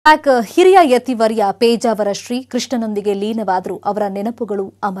ಹಿರಿಯ ಯತಿವರ್ಯ ಪೇಜಾವರ ಶ್ರೀ ಕೃಷ್ಣನೊಂದಿಗೆ ಲೀನವಾದರೂ ಅವರ ನೆನಪುಗಳು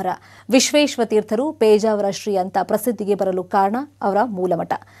ಅಮರ. ವಿಶ್ವೇಶ್ವ ತೀರ್ಥರು ಪೇಜಾವರ ಶ್ರೀ ಅಂತ ಪ್ರಸಿದ್ಧಿಗೆ ಬರಲು ಕಾರಣ ಅವರ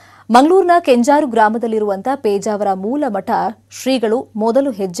ಮೂಲಮಠ. ಮಂಗಳೂರಿನ ಕೆಂಜಾರು ಗ್ರಾಮದಲ್ಲಿರುವಂತಹ ಪೇಜಾವರ ಮೂಲ ಮಠ ಶ್ರೀಗಳು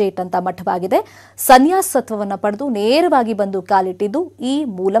ಮೊದಲು ಹೆಜ್ಜೆ ಇಟ್ಟಂತ ಮಠವಾಗಿದೆ. ಸನ್ಯಾಸತ್ವವನ್ನು ಪಡೆದು ನೇರವಾಗಿ ಬಂದು ಕಾಲಿಟ್ಟಿದ್ದು ಈ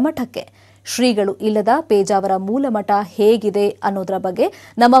ಮೂಲಮಠಕ್ಕೆ. ಶ್ರೀಗಳು ಇಲ್ಲದ ಪೇಜಾವರ ಮೂಲಮಠ ಹೇಗಿದೆ ಅನ್ನೋದರ ಬಗ್ಗೆ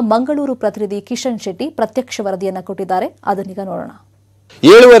ನಮ್ಮ ಮಂಗಳೂರು ಪ್ರತಿನಿಧಿ ಕಿಶನ್ ಶೆಟ್ಟಿ ಪ್ರತ್ಯಕ್ಷ ವರದಿಯನ್ನು ಕೊಟ್ಟಿದ್ದಾರೆ. ಅದನ್ನೀಗ ನೋಡೋಣ.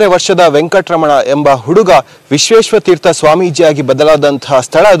 7.5 ವರ್ಷದ ವೆಂಕಟರಮಣ ಎಂಬ ಹುಡುಗ ವಿಶ್ವೇಶ್ವ ತೀರ್ಥ ಸ್ವಾಮೀಜಿಯಾಗಿ ಬದಲಾದಂತಹ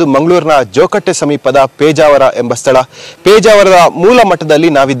ಸ್ಥಳ ಅದು ಮಂಗಳೂರಿನ ಜೋಕಟ್ಟೆ ಸಮೀಪದ ಪೇಜಾವರ ಎಂಬ ಸ್ಥಳ. ಪೇಜಾವರದ ಮೂಲ ಮಠದಲ್ಲಿ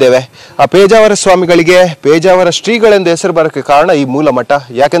ನಾವಿದ್ದೇವೆ. ಆ ಪೇಜಾವರ ಸ್ವಾಮಿಗಳಿಗೆ ಪೇಜಾವರ ಶ್ರೀಗಳೆಂದು ಹೆಸರು ಬರೋಕ್ಕೆ ಕಾರಣ ಈ ಮೂಲ ಮಠ.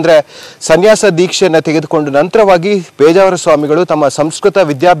 ಯಾಕೆಂದ್ರೆ ಸನ್ಯಾಸ ದೀಕ್ಷೆಯನ್ನು ತೆಗೆದುಕೊಂಡು ನಂತರವಾಗಿ ಪೇಜಾವರ ಸ್ವಾಮಿಗಳು ತಮ್ಮ ಸಂಸ್ಕೃತ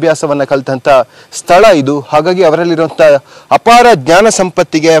ವಿದ್ಯಾಭ್ಯಾಸವನ್ನ ಕಲಿತಂತ ಸ್ಥಳ ಇದು. ಹಾಗಾಗಿ ಅವರಲ್ಲಿರುವಂತಹ ಅಪಾರ ಜ್ಞಾನ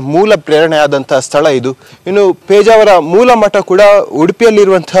ಸಂಪತ್ತಿಗೆ ಮೂಲ ಪ್ರೇರಣೆಯಾದಂತಹ ಸ್ಥಳ ಇದು. ಇನ್ನು ಪೇಜಾವರ ಮೂಲ ಮಠ ಕೂಡ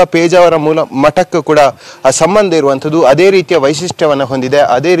ಉಡುಪಿಯಲ್ಲಿರುವಂತಹ ಪೇಜಾವರ ಮೂಲ ಮಠಕ್ಕೂ ಕೂಡ ಸಂಬಂಧ ಇರುವಂಥದ್ದು. ಅದೇ ರೀತಿಯ ವೈಶಿಷ್ಟ್ಯವನ್ನು ಹೊಂದಿದೆ,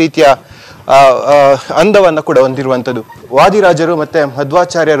 ಅದೇ ರೀತಿಯ ಅಂದವನ್ನು ಕೂಡ ಹೊಂದಿರುವಂಥದ್ದು. ವಾದಿರಾಜರು ಮತ್ತೆ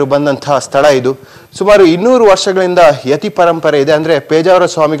ಮಧ್ವಾಚಾರ್ಯರು ಬಂದಂತಹ ಸ್ಥಳ ಇದು. ಸುಮಾರು 200 ವರ್ಷಗಳಿಂದ ಯತಿ ಪರಂಪರೆ ಇದೆ. ಅಂದ್ರೆ ಪೇಜಾವರ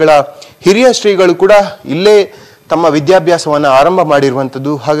ಸ್ವಾಮಿಗಳ ಹಿರಿಯ ಶ್ರೀಗಳು ಕೂಡ ಇಲ್ಲೇ ತಮ್ಮ ವಿದ್ಯಾಭ್ಯಾಸವನ್ನು ಆರಂಭ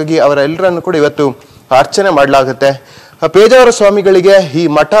ಮಾಡಿರುವಂಥದ್ದು. ಹಾಗಾಗಿ ಅವರೆಲ್ಲರನ್ನು ಕೂಡ ಇವತ್ತು ಅರ್ಚನೆ ಮಾಡಲಾಗುತ್ತೆ. ಪೇಜಾವರ ಸ್ವಾಮಿಗಳಿಗೆ ಈ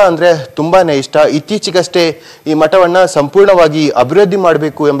ಮಠ ಅಂದ್ರೆ ತುಂಬಾನೇ ಇಷ್ಟ. ಇತ್ತೀಚೆಗಷ್ಟೇ ಈ ಮಠವನ್ನ ಸಂಪೂರ್ಣವಾಗಿ ಅಭಿವೃದ್ಧಿ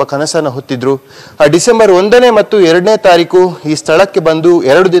ಮಾಡಬೇಕು ಎಂಬ ಕನಸನ್ನು ಹೊತ್ತಿದ್ರು. ಡಿಸೆಂಬರ್ 1ನೇ ಮತ್ತು 2ನೇ ತಾರೀಕು ಈ ಸ್ಥಳಕ್ಕೆ ಬಂದು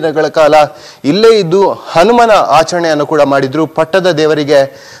 2 ದಿನಗಳ ಕಾಲ ಇಲ್ಲೇ ಇದ್ದು ಹನುಮನ ಆಚರಣೆಯನ್ನು ಕೂಡ ಮಾಡಿದ್ರು. ಪಟ್ಟದ ದೇವರಿಗೆ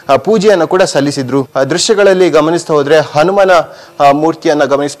ಪೂಜೆಯನ್ನು ಕೂಡ ಸಲ್ಲಿಸಿದ್ರು. ದೃಶ್ಯಗಳಲ್ಲಿ ಗಮನಿಸ್ತಾ ಹೋದ್ರೆ ಹನುಮನ ಮೂರ್ತಿಯನ್ನ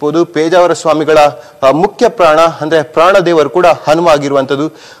ಗಮನಿಸಬಹುದು. ಪೇಜಾವರ ಸ್ವಾಮಿಗಳ ಮುಖ್ಯ ಪ್ರಾಣ ಅಂದ್ರೆ ಪ್ರಾಣ ದೇವರು ಕೂಡ ಹನುಮ ಆಗಿರುವಂಥದ್ದು.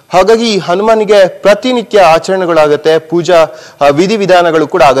 ಹಾಗಾಗಿ ಈ ಹನುಮನಿಗೆ ಪ್ರತಿನಿತ್ಯ ಆಚರಣೆಗಳಾಗತ್ತೆ, ಪೂಜಾ ವಿಧಿವಿಧಾನಗಳು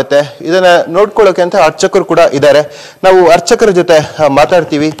ಕೂಡ ಆಗತ್ತೆ. ಇದನ್ನ ನೋಡ್ಕೊಳ್ಳೋಕೆ ಅಂತ ಅರ್ಚಕರು ಕೂಡ ಇದ್ದಾರೆ. ನಾವು ಅರ್ಚಕರ ಜೊತೆ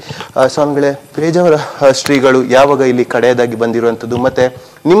ಮಾತಾಡ್ತೀವಿ. ಸ್ವಾಮಿಗಳೇ, ಪೇಜಾವರ ಶ್ರೀಗಳು ಯಾವಾಗ ಇಲ್ಲಿ ಕಡೆಯದಾಗಿ ಬಂದಿರುವಂಥದ್ದು ಮತ್ತೆ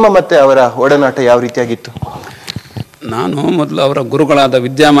ನಿಮ್ಮ ಮತ್ತೆ ಅವರ ಒಡನಾಟ ಯಾವ ರೀತಿಯಾಗಿತ್ತು? ನಾನು ಮೊದಲು ಅವರ ಗುರುಗಳಾದ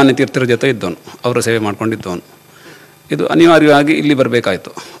ವಿದ್ಯಾಮಾನ್ಯ ತೀರ್ಥರ ಜೊತೆ ಇದ್ದವನು, ಅವರ ಸೇವೆ ಮಾಡ್ಕೊಂಡಿದ್ದವನು. ಇದು ಅನಿವಾರ್ಯವಾಗಿ ಇಲ್ಲಿ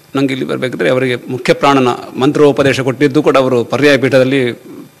ಬರಬೇಕಾಯಿತು. ನನಗೆ ಇಲ್ಲಿ ಬರಬೇಕಿದ್ರೆ ಅವರಿಗೆ ಮುಖ್ಯ ಪ್ರಾಣನ ಮಂತ್ರೋಪದೇಶ ಕೊಟ್ಟಿದ್ದು ಕೂಡ ಅವರು ಪರ್ಯಾಯ ಪೀಠದಲ್ಲಿ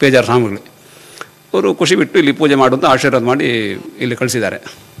ಪೇಜಾವರ ಸ್ವಾಮಿಗಳು. ಅವರು ಖುಷಿ ಬಿಟ್ಟು ಇಲ್ಲಿ ಪೂಜೆ ಮಾಡುವಂತ ಆಶೀರ್ವಾದ ಮಾಡಿ ಇಲ್ಲಿ ಕಳಿಸಿದ್ದಾರೆ.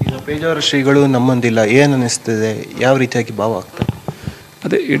 ಪೇಜಾವರ ಶ್ರೀಗಳು ನಮ್ಮೊಂದಿಲ್ಲ, ಏನು ಅನ್ನಿಸ್ತದೆ, ಯಾವ ರೀತಿಯಾಗಿ ಭಾವ ಆಗ್ತದೆ?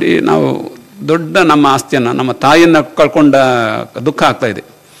 ಅದೇ ಇಡೀ ನಾವು ದೊಡ್ಡ ನಮ್ಮ ಆಸ್ತಿಯನ್ನು, ನಮ್ಮ ತಾಯಿಯನ್ನು ಕಳ್ಕೊಂಡ ದುಃಖ ಆಗ್ತಾ ಇದೆ.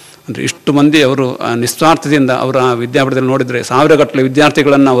 ಅಂದರೆ ಇಷ್ಟು ಮಂದಿ ಅವರು ನಿಸ್ವಾರ್ಥದಿಂದ ಅವರ ವಿದ್ಯಾಪೀಠದಲ್ಲಿ ನೋಡಿದರೆ 1000ಗಟ್ಟಲೆ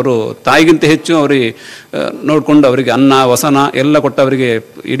ವಿದ್ಯಾರ್ಥಿಗಳನ್ನು ಅವರು ತಾಯಿಗಿಂತ ಹೆಚ್ಚು ಅವರಿಗೆ ನೋಡಿಕೊಂಡು ಅವರಿಗೆ ಅನ್ನ ವಸನ ಎಲ್ಲ ಕೊಟ್ಟವರಿಗೆ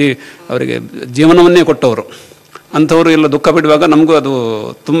ಇಡೀ ಅವರಿಗೆ ಜೀವನವನ್ನೇ ಕೊಟ್ಟವರು. ಅಂಥವರು ಎಲ್ಲ ದುಃಖ ಬಿಡುವಾಗ ನಮಗೂ ಅದು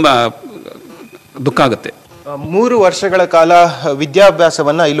ತುಂಬ ದುಃಖ ಆಗುತ್ತೆ. 3 ವರ್ಷಗಳ ಕಾಲ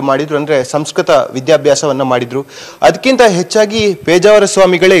ವಿದ್ಯಾಭ್ಯಾಸವನ್ನ ಇಲ್ಲಿ ಮಾಡಿದ್ರು, ಅಂದ್ರೆ ಸಂಸ್ಕೃತ ವಿದ್ಯಾಭ್ಯಾಸವನ್ನ ಮಾಡಿದ್ರು. ಅದಕ್ಕಿಂತ ಹೆಚ್ಚಾಗಿ ಪೇಜಾವರ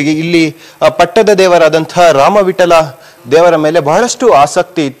ಸ್ವಾಮಿಗಳಿಗೆ ಇಲ್ಲಿ ಪಟ್ಟದ ದೇವರಾದಂತಹ ರಾಮವಿಠಲ ದೇವರ ಮೇಲೆ ಬಹಳಷ್ಟು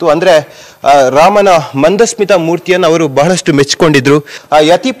ಆಸಕ್ತಿ ಇತ್ತು. ಅಂದ್ರೆ ರಾಮನ ಮಂದಸ್ಮಿತ ಮೂರ್ತಿಯನ್ನು ಅವರು ಬಹಳಷ್ಟು ಮೆಚ್ಚಿಕೊಂಡಿದ್ರು.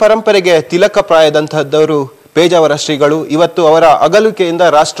 ಯತಿ ಪರಂಪರೆಗೆ ತಿಲಕ ಪ್ರಾಯದಂತಹದ್ದವರು ಪೇಜಾವರ ಶ್ರೀಗಳು. ಇವತ್ತು ಅವರ ಅಗಲುಕೆಯಿಂದ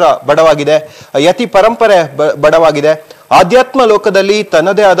ರಾಷ್ಟ್ರ ಬಡವಾಗಿದೆ, ಯತಿ ಪರಂಪರೆ ಬಡವಾಗಿದೆ. ಆಧ್ಯಾತ್ಮ ಲೋಕದಲ್ಲಿ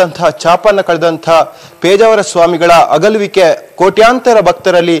ತನ್ನದೇ ಆದಂತಹ ಛಾಪನ್ನು ಕಳೆದಂತಹ ಪೇಜಾವರ ಸ್ವಾಮಿಗಳ ಅಗಲುವಿಕೆ ಕೋಟ್ಯಾಂತರ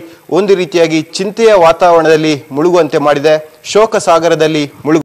ಭಕ್ತರಲ್ಲಿ ಒಂದು ರೀತಿಯಾಗಿ ಚಿಂತೆಯ ವಾತಾವರಣದಲ್ಲಿ ಮುಳುಗುವಂತೆ ಮಾಡಿದೆ, ಶೋಕ ಸಾಗರದಲ್ಲಿ